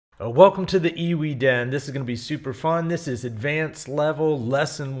Welcome to the EWI Den. This is going to be super fun. This is advanced level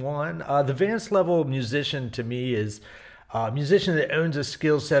lesson 1. The advanced level musician to me is a musician that owns a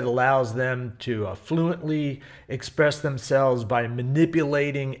skill set that allows them to fluently express themselves by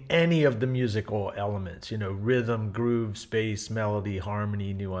manipulating any of the musical elements, rhythm, groove, space, melody,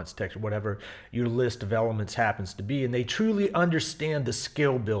 harmony, nuance, texture, whatever your list of elements happens to be. And they truly understand the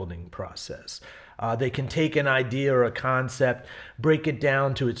skill building process. They can take an idea or a concept, break it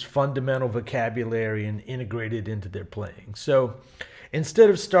down to its fundamental vocabulary, and integrate it into their playing. So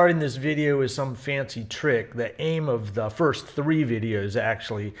instead of starting this video with some fancy trick, the aim of the first 3 videos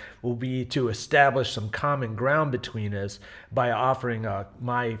actually will be to establish some common ground between us by offering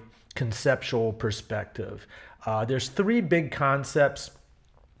my conceptual perspective. There's 3 big concepts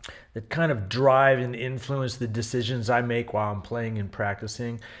that kind of drive and influence the decisions I make while I'm playing and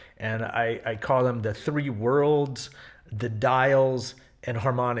practicing. And I call them the 3 worlds, the dials, and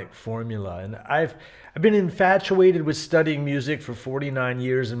harmonic formula. And I've been infatuated with studying music for 49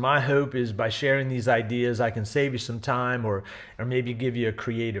 years, and my hope is by sharing these ideas, I can save you some time or maybe give you a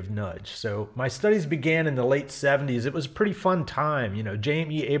creative nudge. So my studies began in the late 70s. It was a pretty fun time.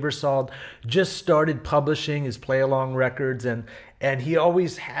 Jamie Aebersold just started publishing his play-along records, and he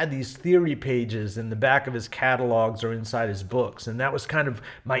always had these theory pages in the back of his catalogs or inside his books. And that was kind of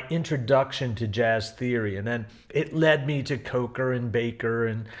my introduction to jazz theory. And then it led me to Coker and Baker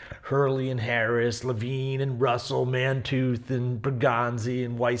and Hurley and Harris, Levine and Russell, Mantooth and Bergonzi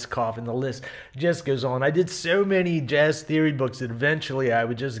and Weisskopf, and the list just goes on. I did so many jazz theory books that eventually I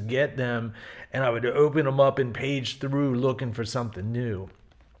would just get them and I would open them up and page through looking for something new.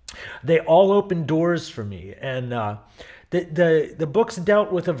 They all opened doors for me, and the books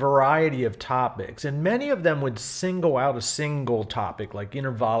dealt with a variety of topics, and many of them would single out a single topic like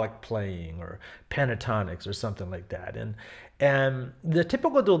intervallic playing or pentatonics or something like that. And the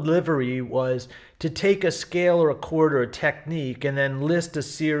typical delivery was to take a scale or a chord or a technique and then list a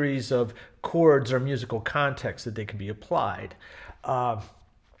series of chords or musical contexts that they could be applied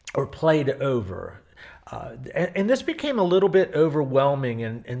or played over. And this became a little bit overwhelming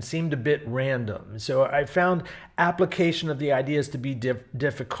and seemed a bit random. So I found application of the ideas to be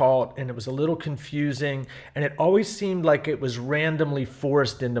difficult, and it was a little confusing, and it always seemed like it was randomly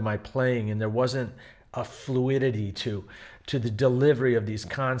forced into my playing, and there wasn't a fluidity to the delivery of these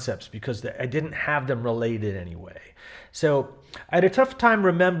concepts because I didn't have them related anyway. So I had a tough time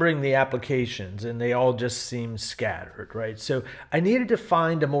remembering the applications, and they all just seemed scattered, right? So I needed to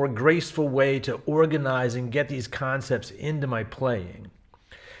find a more graceful way to organize and get these concepts into my playing.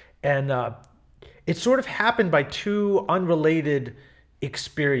 And it sort of happened by 2 unrelated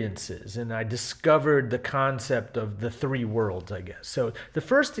experiences, and I discovered the concept of the 3 worlds, I guess. So the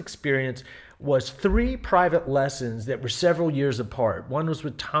first experience was 3 private lessons that were several years apart. One was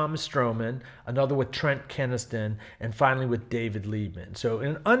with Tom Stroman, another with Trent Keniston, and finally with David Liebman. So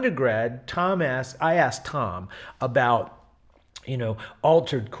in undergrad, I asked Tom about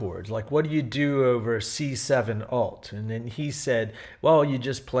altered chords, like what do you do over C7 alt? And then he said, well, you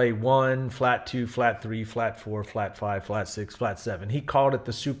just play 1, flat 2, flat 3, flat 4, flat 5, flat 6, flat 7. He called it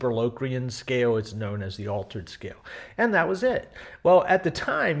the Superlocrian scale. It's known as the altered scale. And that was it. Well, at the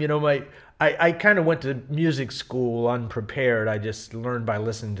time, I kind of went to music school unprepared. I just learned by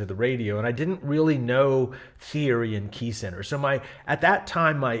listening to the radio, and I didn't really know theory and key center. So at that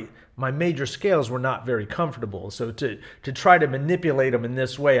time, my major scales were not very comfortable. So to try to manipulate them in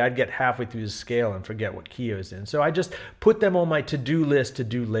this way, I'd get halfway through the scale and forget what key I was in. So I just put them on my to-do list to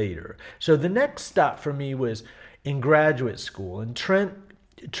do later. So the next stop for me was in graduate school, and Trent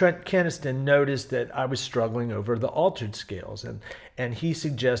Keniston noticed that I was struggling over the altered scales, and he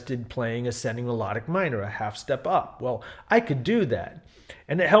suggested playing ascending melodic minor, a half step up. Well, I could do that,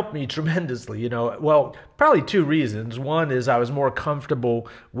 and it helped me tremendously. Well, probably 2 reasons. One is I was more comfortable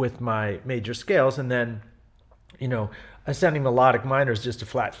with my major scales, and then, ascending melodic minor is just a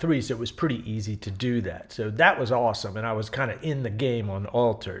flat 3, so it was pretty easy to do that. So that was awesome, and I was kind of in the game on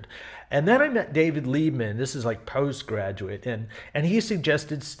altered. And then I met David Liebman. This is like postgraduate, and he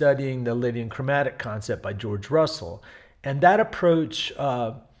suggested studying the Lydian chromatic concept by George Russell. And that approach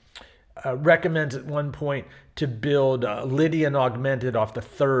recommends at one point to build Lydian augmented off the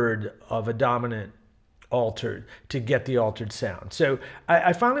 3rd of a dominant altered to get the altered sound. So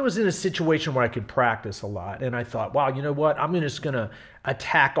I finally was in a situation where I could practice a lot, and I thought, wow, you know what? I'm just going to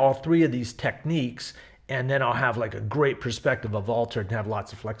attack all 3 of these techniques, and then I'll have like a great perspective of altered and have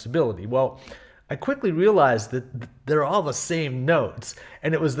lots of flexibility. Well, I quickly realized that they're all the same notes.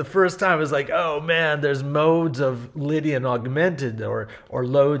 And it was the first time I was like, oh man, there's modes of Lydian augmented or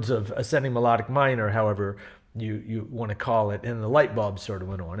loads of ascending melodic minor, however you want to call it, and the light bulb sort of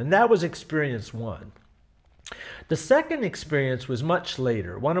went on. And that was experience one. The second experience was much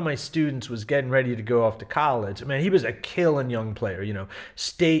later. One of my students was getting ready to go off to college. I mean, he was a killing young player, you know,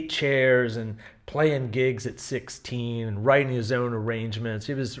 state chairs and playing gigs at 16 and writing his own arrangements.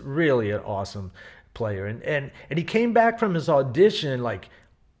 He was really an awesome player. And he came back from his audition like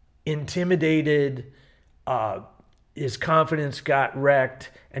intimidated, his confidence got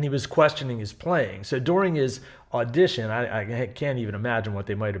wrecked, and he was questioning his playing. So during his audition, I can't even imagine what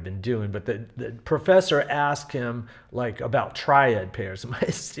they might have been doing, but the professor asked him like about triad pairs. And my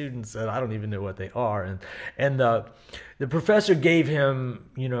student said, I don't even know what they are. And the professor gave him,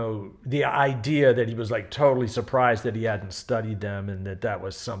 you know, the idea that he was like totally surprised that he hadn't studied them, and that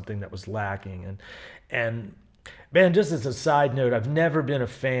was something that was lacking. And man, just as a side note, I've never been a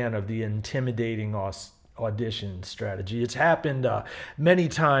fan of the intimidating audition strategy. It's happened many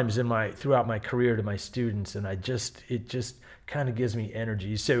times throughout my career to my students, and it just kind of gives me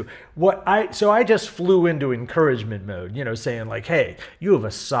energy. So I just flew into encouragement mode, you know, saying like, hey, you have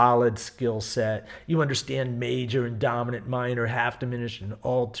a solid skill set. You understand major and dominant minor, half diminished and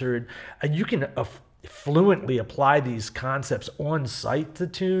altered. You can fluently apply these concepts on site to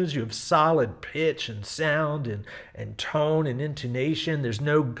tunes. You have solid pitch and sound and tone and intonation. There's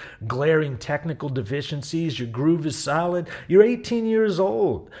no glaring technical deficiencies. Your groove is solid. You're 18 years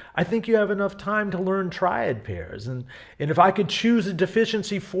old. I think you have enough time to learn triad pairs. And if I could choose a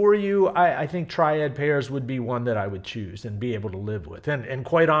deficiency for you, I think triad pairs would be one that I would choose and be able to live with. And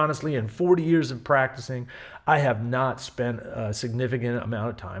quite honestly, in 40 years of practicing, I have not spent a significant amount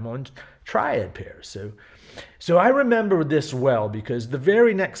of time on triad pairs. So I remember this well because the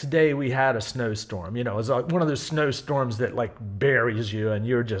very next day we had a snowstorm. You know, it was like one of those snowstorms that like buries you and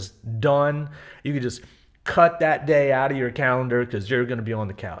you're just done. You could just cut that day out of your calendar because you're going to be on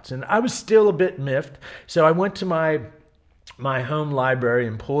the couch. And I was still a bit miffed. So I went to my home library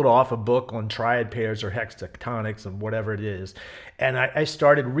and pulled off a book on triad pairs or hexatonics and whatever it is. And I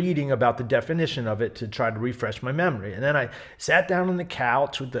started reading about the definition of it to try to refresh my memory. And then I sat down on the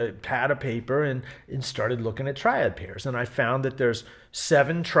couch with a pad of paper and started looking at triad pairs. And I found that there's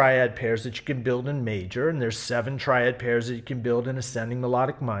 7 triad pairs that you can build in major, and there's 7 triad pairs that you can build in ascending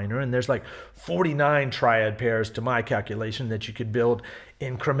melodic minor, and there's like 49 triad pairs to my calculation that you could build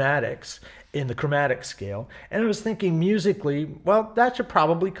in chromatics, in the chromatic scale. And I was thinking musically, well, that should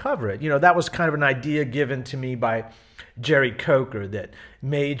probably cover it. You know, that was kind of an idea given to me by Jerry Coker, that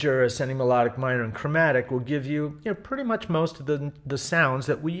major, ascending melodic minor, and chromatic will give you, you know, pretty much most of the sounds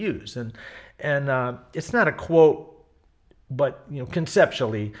that we use. And it's not a quote, but you know,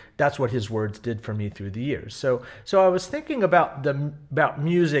 conceptually, that's what his words did for me through the years. So I was thinking about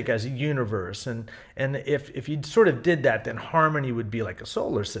music as a universe, and if you sort of did that, then harmony would be like a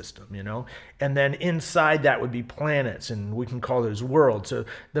solar system, you know, and then inside that would be planets, and we can call those worlds. So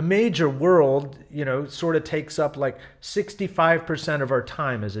the major world, you know, sort of takes up like 65% of our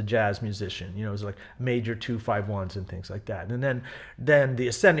time as a jazz musician. You know, it's like major 2-5-1s and things like that, and then the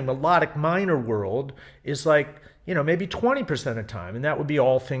ascending melodic minor world is like, you know, maybe 20% of time, and that would be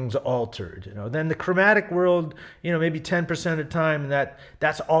all things altered. You know, then the chromatic world, you know, maybe 10% of time, and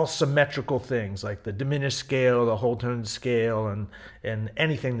that's all symmetrical things like the diminished scale, the whole tone scale, and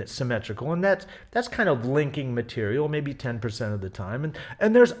anything that's symmetrical, and that's kind of linking material, maybe 10% of the time,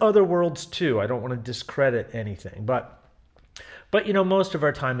 and there's other worlds too. I don't want to discredit anything, but you know, most of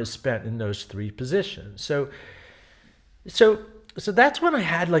our time is spent in those 3 positions. So that's when I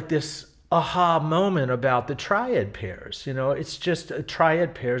had like this aha moment about the triad pairs. You know, it's just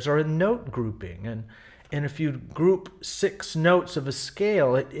triad pairs are a note grouping, and if you group 6 notes of a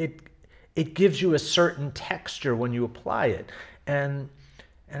scale, it gives you a certain texture when you apply it. And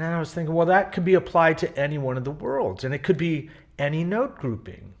then I was thinking, well, that could be applied to any one of the worlds, and it could be any note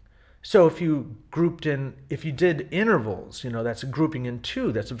grouping. So if you did intervals, you know, that's a grouping in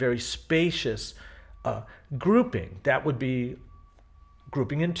 2. That's a very spacious grouping. That would be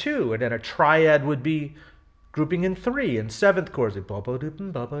grouping in 2, and then a triad would be grouping in 3 and 7th chords.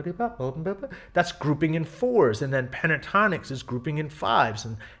 That's grouping in 4s, and then pentatonics is grouping in 5s,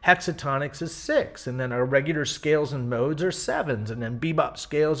 and hexatonics is 6, and then our regular scales and modes are 7s, and then bebop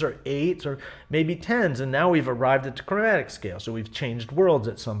scales are 8s or maybe 10s, and now we've arrived at the chromatic scale, so we've changed worlds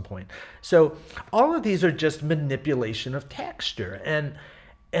at some point. So all of these are just manipulation of texture,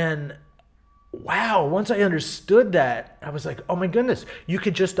 and wow, once I understood that, I was like, oh my goodness, you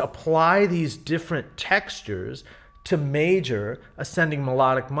could just apply these different textures to major, ascending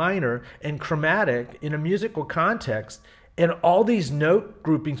melodic minor, and chromatic in a musical context, and all these note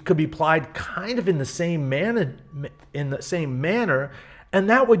groupings could be applied kind of in the same manner, and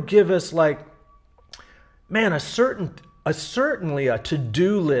that would give us like man, certainly a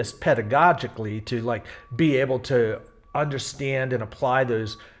to-do list pedagogically to like be able to understand and apply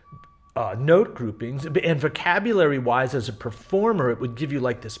those note groupings, and vocabulary wise as a performer, it would give you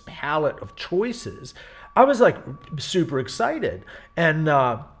like this palette of choices. I was like super excited, and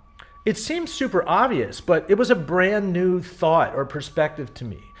it seems super obvious, but it was a brand new thought or perspective to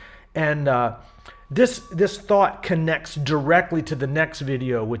me. And this thought connects directly to the next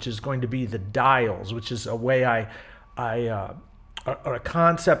video, which is going to be the dials, which is a way or a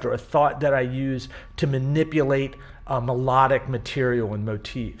concept or a thought that I use to manipulate melodic material and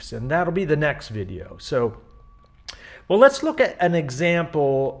motifs. And that'll be the next video. So, well, let's look at an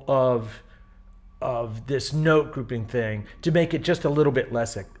example of this note grouping thing to make it just a little bit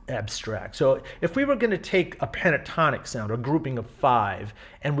less abstract. So if we were going to take a pentatonic sound, a grouping of 5,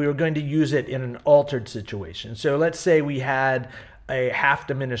 and we were going to use it in an altered situation. So let's say we had a half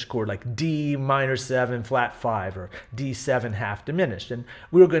diminished chord like D minor 7 flat 5 or D7 half diminished, and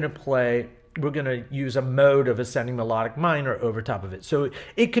we're going to use a mode of ascending melodic minor over top of it. So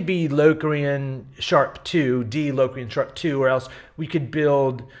it could be Locrian sharp 2, D Locrian sharp 2, or else we could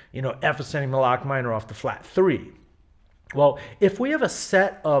build, F ascending melodic minor off the flat 3. Well, if we have a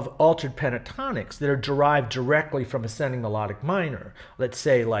set of altered pentatonics that are derived directly from ascending melodic minor, let's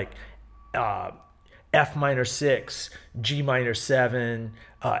say like F minor 6, G minor 7,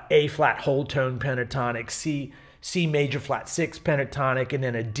 A flat whole tone pentatonic, C major flat 6 pentatonic, and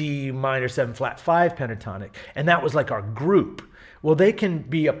then a D minor 7 flat 5 pentatonic. And that was like our group. Well, they can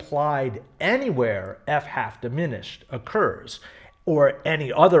be applied anywhere F half diminished occurs, or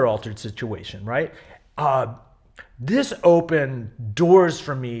any other altered situation, right? This opened doors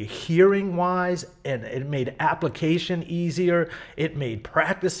for me hearing-wise, and it made application easier. It made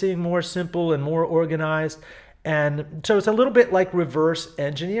practicing more simple and more organized. And so it's a little bit like reverse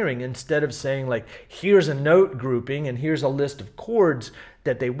engineering. Instead of saying like, here's a note grouping and here's a list of chords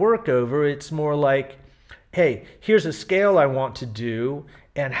that they work over, it's more like, hey, here's a scale I want to do,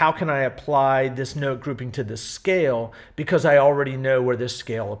 and how can I apply this note grouping to this scale because I already know where this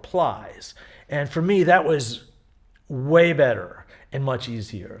scale applies. And for me, that was way better and much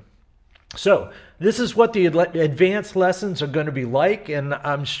easier. So this is what the advanced lessons are going to be like, and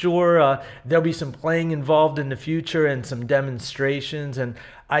I'm sure there'll be some playing involved in the future and some demonstrations. And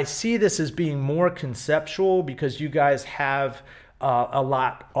I see this as being more conceptual because you guys have a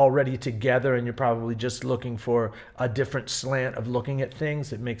lot already together, and you're probably just looking for a different slant of looking at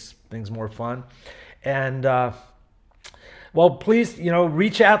things. It makes things more fun. And well, please,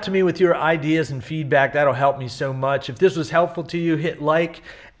 reach out to me with your ideas and feedback. That'll help me so much. If this was helpful to you, hit like,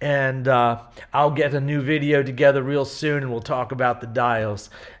 and I'll get a new video together real soon, and we'll talk about the dials.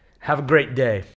 Have a great day.